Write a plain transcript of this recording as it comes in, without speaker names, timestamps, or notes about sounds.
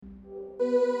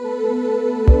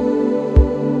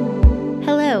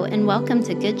Hello, and welcome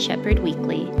to Good Shepherd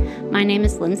Weekly. My name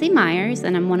is Lindsay Myers,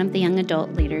 and I'm one of the young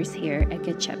adult leaders here at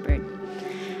Good Shepherd.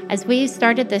 As we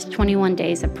started this 21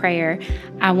 days of prayer,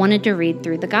 I wanted to read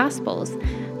through the Gospels,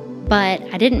 but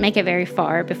I didn't make it very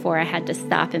far before I had to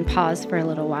stop and pause for a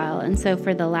little while. And so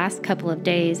for the last couple of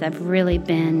days, I've really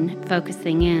been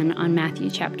focusing in on Matthew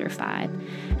chapter 5.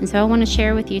 And so I want to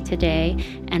share with you today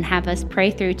and have us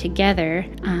pray through together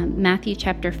Matthew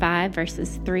chapter 5,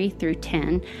 verses 3 through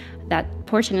 10. That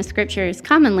portion of Scripture is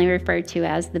commonly referred to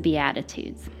as the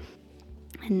Beatitudes.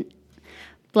 And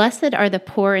blessed are the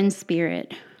poor in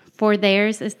spirit, for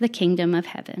theirs is the kingdom of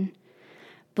heaven.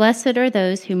 Blessed are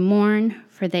those who mourn,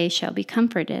 for they shall be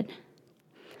comforted.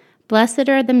 Blessed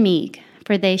are the meek,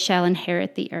 for they shall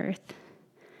inherit the earth.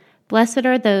 Blessed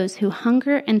are those who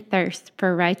hunger and thirst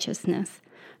for righteousness,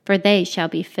 for they shall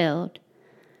be filled.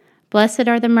 Blessed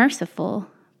are the merciful,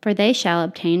 for they shall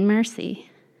obtain mercy.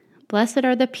 Blessed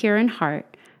are the pure in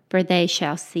heart, for they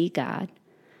shall see God.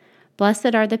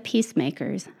 Blessed are the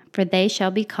peacemakers, for they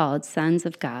shall be called sons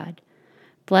of God.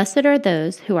 Blessed are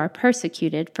those who are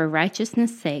persecuted for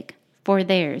righteousness' sake, for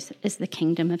theirs is the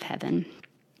kingdom of heaven.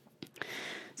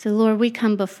 So, Lord, we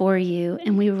come before you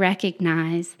and we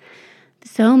recognize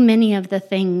so many of the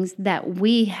things that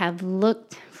we have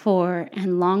looked for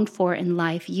and longed for in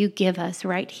life. You give us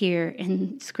right here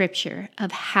in Scripture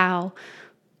of how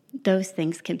those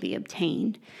things can be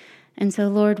obtained. And so,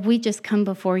 Lord, we just come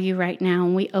before you right now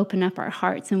and we open up our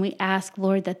hearts and we ask,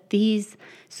 Lord, that these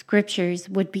scriptures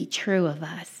would be true of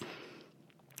us.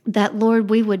 That, Lord,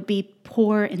 we would be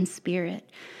poor in spirit.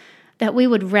 That we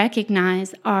would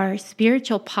recognize our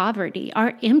spiritual poverty,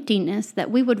 our emptiness.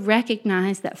 That we would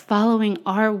recognize that following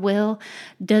our will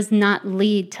does not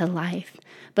lead to life,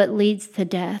 but leads to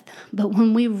death. But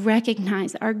when we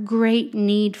recognize our great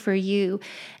need for you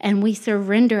and we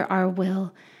surrender our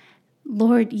will,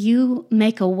 Lord, you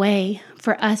make a way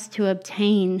for us to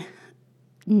obtain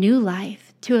new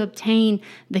life, to obtain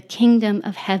the kingdom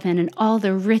of heaven and all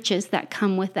the riches that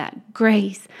come with that: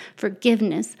 grace,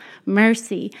 forgiveness,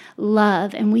 mercy,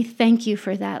 love. And we thank you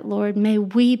for that, Lord. May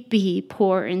we be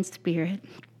poor in spirit.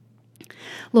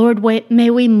 Lord, may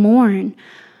we mourn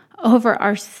over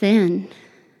our sin.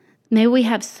 May we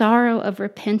have sorrow of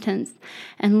repentance.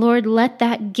 And Lord, let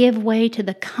that give way to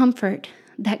the comfort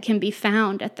that can be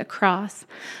found at the cross.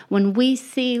 When we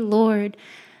see, Lord,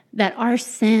 that our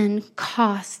sin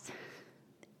cost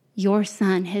your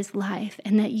Son his life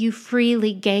and that you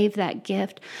freely gave that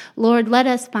gift. Lord, let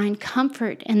us find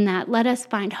comfort in that. Let us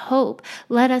find hope.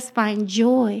 Let us find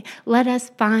joy. Let us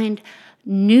find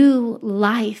new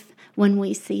life when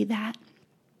we see that.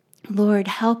 Lord,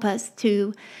 help us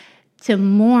to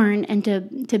mourn and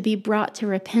to be brought to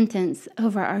repentance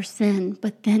over our sin,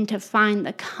 but then to find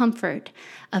the comfort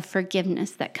of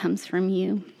forgiveness that comes from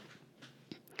you.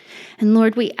 And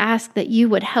Lord, we ask that you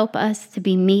would help us to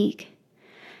be meek,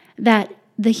 that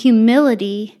the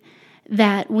humility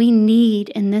that we need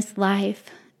in this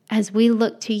life as we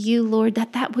look to you, Lord,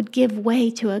 that would give way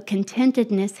to a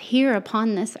contentedness here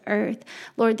upon this earth.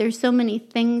 Lord, there's so many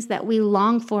things that we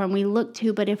long for and we look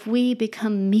to, but if we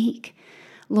become meek,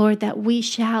 Lord, that we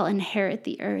shall inherit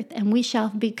the earth and we shall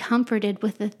be comforted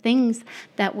with the things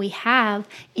that we have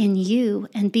in you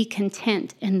and be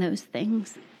content in those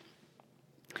things.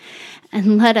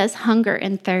 And let us hunger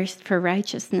and thirst for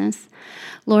righteousness.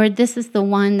 Lord, this is the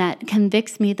one that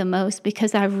convicts me the most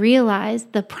because I realize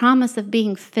the promise of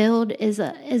being filled is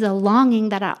a longing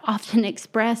that I often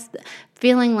express,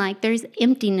 feeling like there's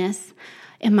emptiness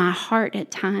in my heart at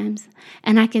times.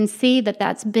 And I can see that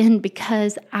that's been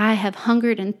because I have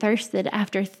hungered and thirsted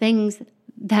after things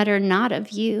that are not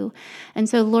of you. And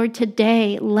so, Lord,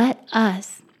 today, let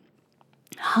us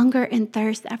hunger and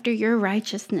thirst after your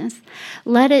righteousness.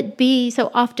 Let it be.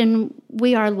 So often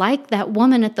we are like that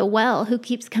woman at the well who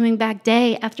keeps coming back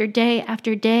day after day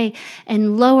after day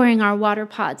and lowering our water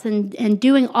pots and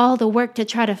doing all the work to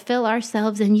try to fill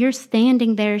ourselves. And you're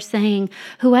standing there saying,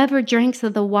 whoever drinks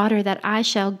of the water that I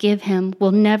shall give him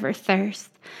will never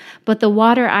thirst. But the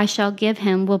water I shall give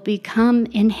him will become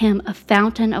in him a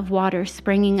fountain of water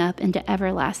springing up into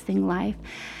everlasting life.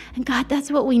 And God,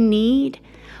 that's what we need.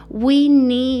 We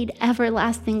need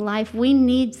everlasting life. We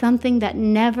need something that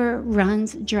never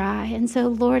runs dry. And so,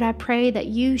 Lord, I pray that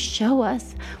you show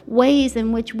us ways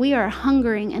in which we are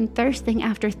hungering and thirsting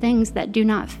after things that do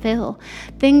not fill,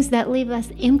 things that leave us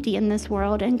empty in this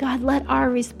world. And God, let our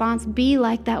response be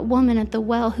like that woman at the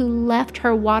well who left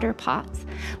her water pots.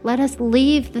 Let us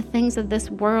leave the things of this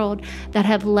world that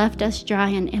have left us dry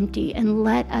and empty, and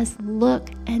let us look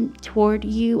toward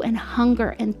you and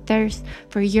hunger and thirst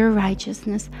for your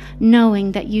righteousness,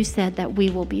 knowing that you said that we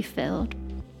will be filled.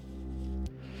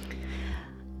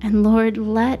 And Lord,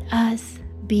 let us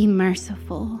be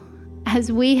merciful. As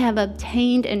we have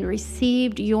obtained and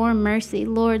received your mercy,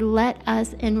 Lord, let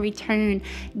us in return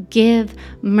give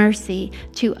mercy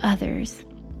to others.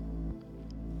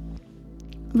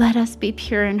 Let us be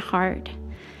pure in heart.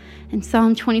 In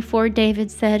Psalm 24, David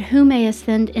said, "Who may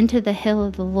ascend into the hill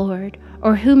of the Lord,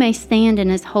 or who may stand in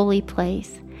his holy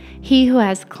place? He who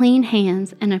has clean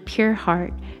hands and a pure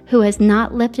heart, who has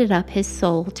not lifted up his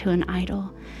soul to an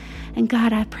idol." And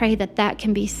God, I pray that that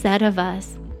can be said of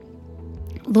us.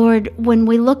 Lord, when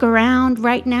we look around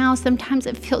right now, sometimes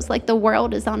it feels like the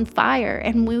world is on fire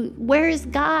and where is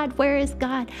God? Where is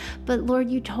God? But Lord,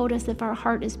 you told us if our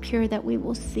heart is pure that we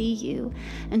will see you.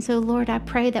 And so Lord, I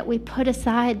pray that we put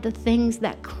aside the things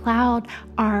that cloud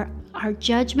our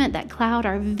judgment, that cloud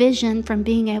our vision from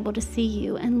being able to see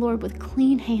you. And Lord, with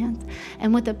clean hands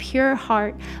and with a pure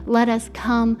heart, let us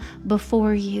come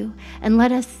before you and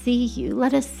let us see you.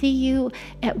 Let us see you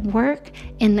at work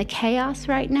in the chaos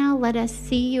right now. Let us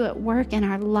see you at work in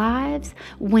our lives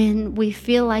when we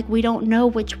feel like we don't know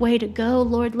which way to go.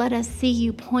 Lord, let us see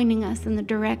you pointing us in the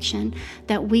direction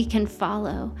that we can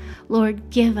follow.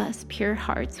 Lord, give us pure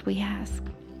hearts, we ask.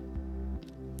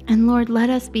 And Lord, let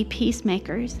us be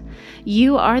peacemakers.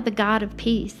 You are the God of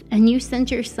peace, and you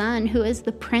sent your Son, who is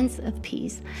the Prince of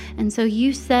Peace. And so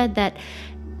you said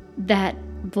that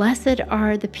blessed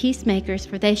are the peacemakers,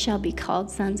 for they shall be called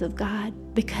sons of God,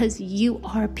 because you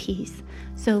are peace.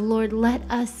 So Lord, let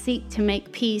us seek to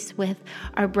make peace with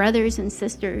our brothers and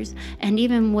sisters, and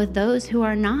even with those who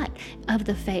are not of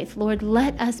the faith. Lord,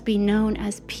 let us be known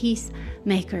as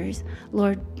peacemakers,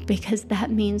 Lord, because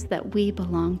that means that we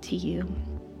belong to you.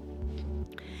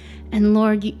 And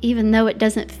Lord, even though it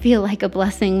doesn't feel like a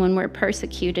blessing when we're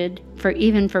persecuted,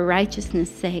 even for righteousness'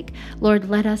 sake, Lord,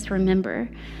 let us remember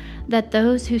that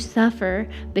those who suffer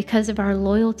because of our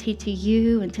loyalty to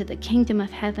you and to the kingdom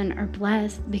of heaven are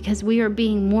blessed, because we are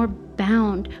being more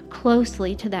bound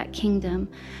closely to that kingdom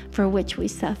for which we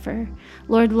suffer.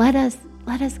 Lord, let us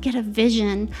get a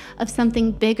vision of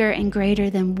something bigger and greater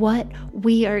than what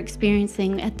we are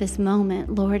experiencing at this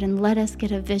moment, Lord, and let us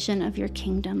get a vision of your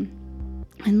kingdom.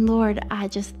 And Lord, I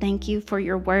just thank you for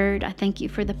your word. I thank you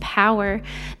for the power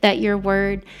that your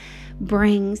word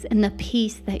brings and the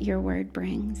peace that your word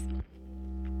brings.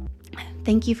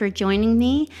 Thank you for joining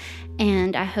me,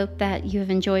 and I hope that you have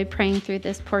enjoyed praying through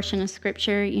this portion of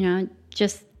scripture.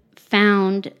 Just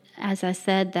found, as I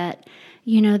said, that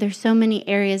there's so many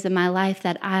areas of my life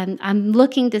that I'm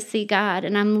looking to see God,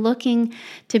 and I'm looking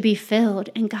to be filled,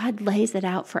 and God lays it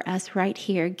out for us right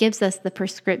here, gives us the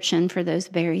prescription for those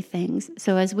very things.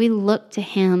 So as we look to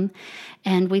him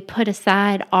and we put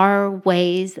aside our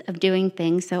ways of doing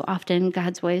things, so often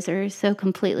God's ways are so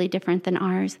completely different than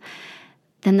ours,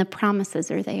 then the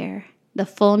promises are there. The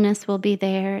fullness will be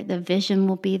there, the vision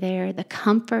will be there, the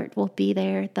comfort will be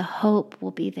there, the hope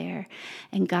will be there,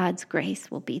 and God's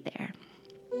grace will be there.